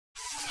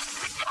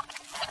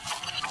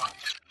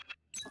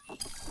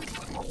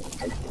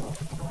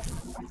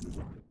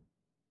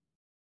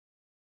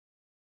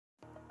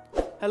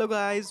Hello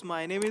guys,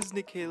 my name is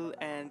Nikhil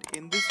and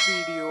in this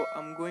video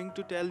I'm going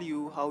to tell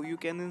you how you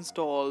can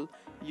install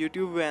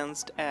YouTube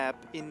Vanced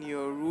app in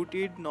your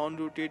rooted,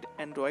 non-rooted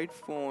Android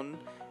phone,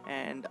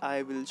 and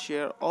I will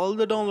share all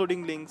the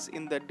downloading links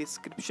in the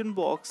description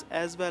box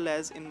as well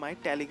as in my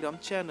Telegram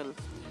channel.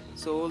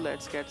 So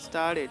let's get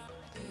started.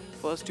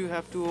 First you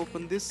have to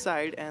open this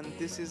site, and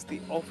this is the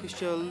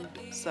official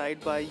site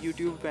by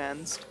YouTube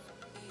Vanced.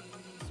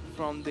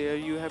 From there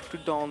you have to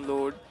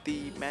download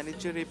the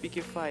manager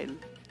APK file.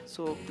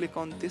 So click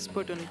on this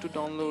button to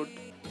download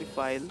the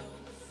file.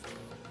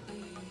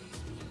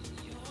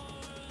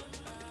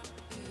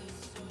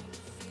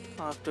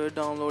 After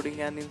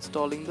downloading and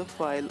installing the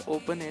file,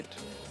 open it.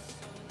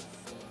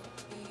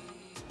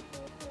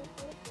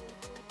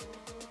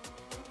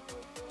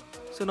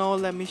 So now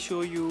let me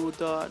show you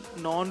the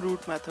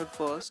non-root method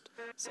first.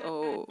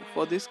 So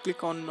for this,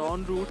 click on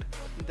non-root,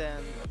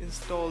 then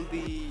install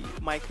the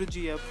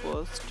MicroG App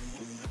first.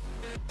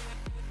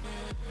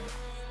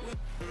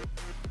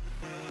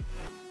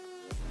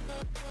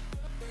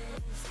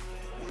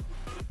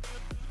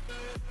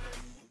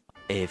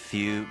 A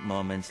few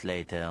moments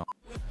later.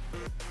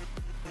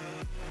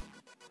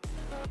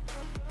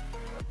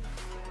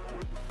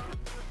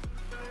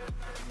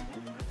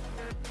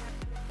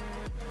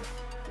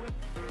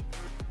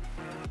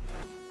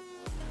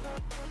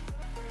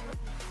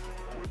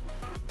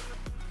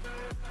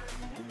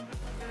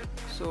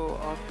 So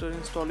after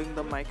installing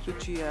the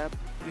MicroG app,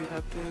 you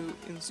have to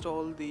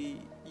install the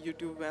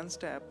YouTube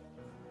Vanced app.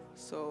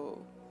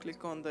 So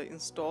click on the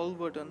install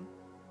button,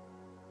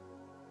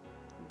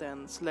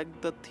 then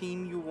select the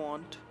theme you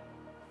want,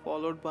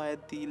 followed by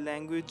the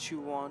language you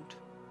want.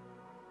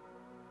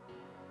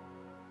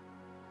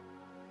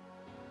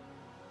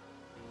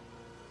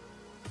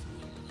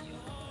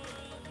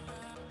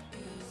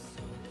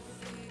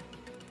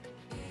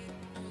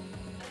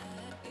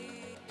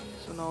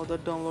 So now the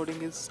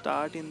downloading is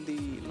start in the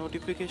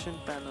notification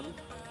panel.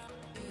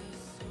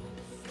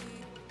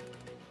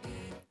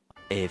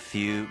 A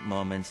few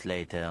moments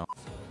later.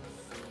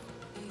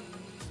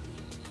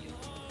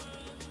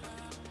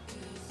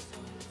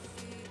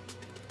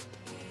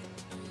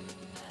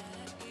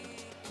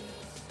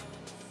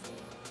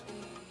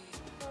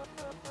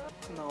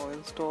 Now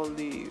install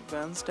the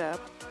Vanced app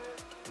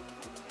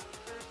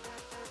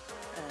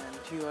and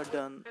you are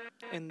done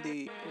in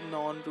the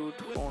non-root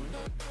phone.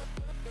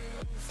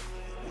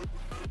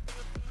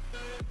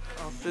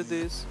 After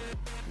this,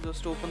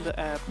 just open the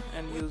app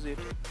and use it.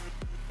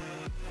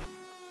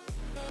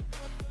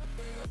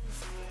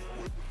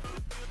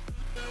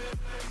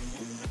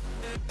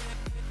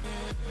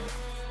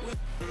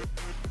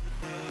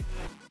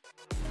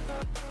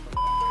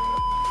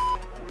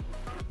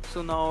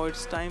 So now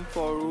it's time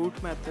for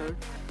root method.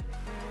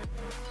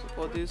 So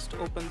for this,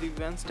 open the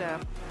Vanced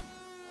app.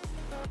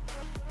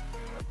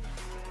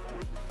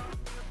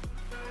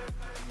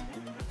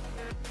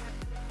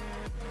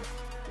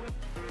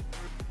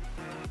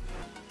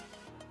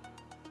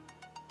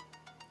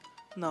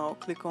 Now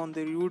click on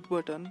the root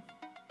button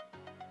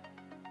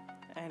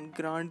and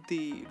grant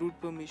the root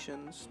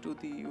permissions to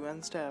the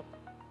Vanced app.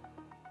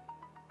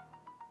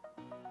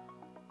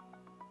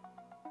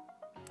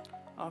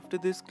 After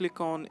this,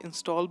 click on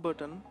install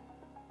button.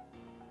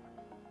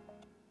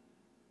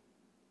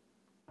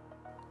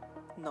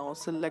 Now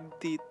select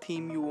the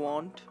theme you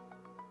want,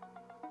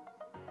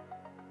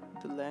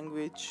 the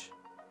language,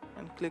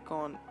 and click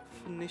on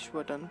finish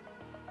button.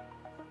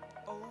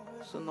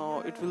 So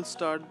now it will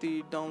start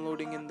the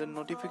downloading in the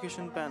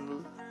notification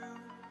panel.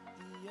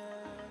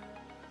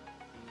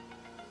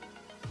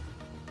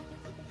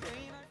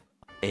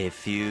 A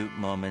few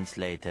moments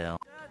later.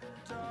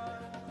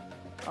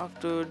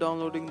 After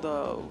downloading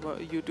the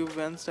YouTube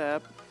Vanced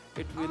app,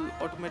 it will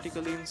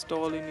automatically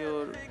install in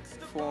your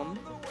phone.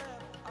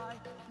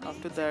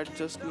 After that,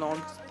 just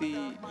launch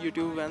the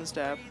YouTube Vanced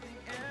app.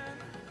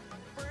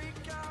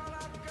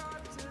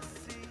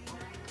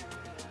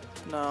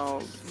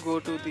 Now go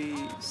to the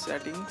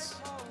settings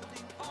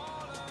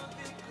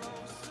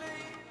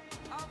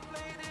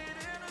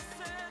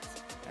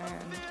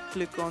and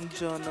click on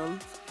journal.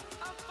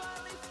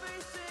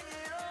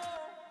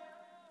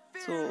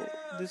 So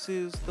this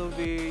is the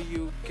way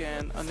you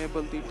can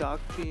enable the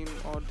dark theme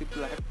or the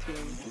black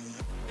theme.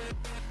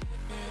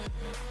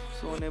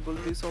 So enable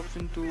this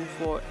option too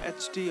for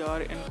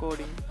HDR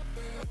encoding,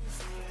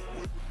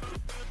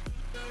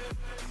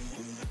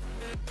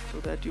 so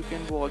that you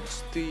can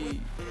watch the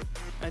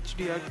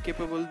HDR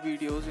capable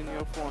videos in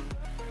your phone.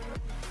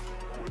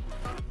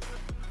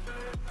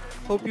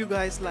 Hope you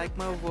guys like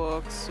my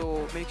work,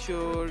 so make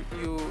sure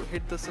you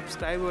hit the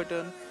subscribe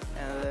button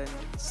and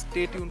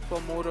stay tuned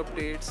for more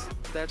updates.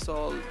 That's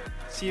all.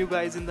 See you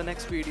guys in the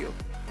next video.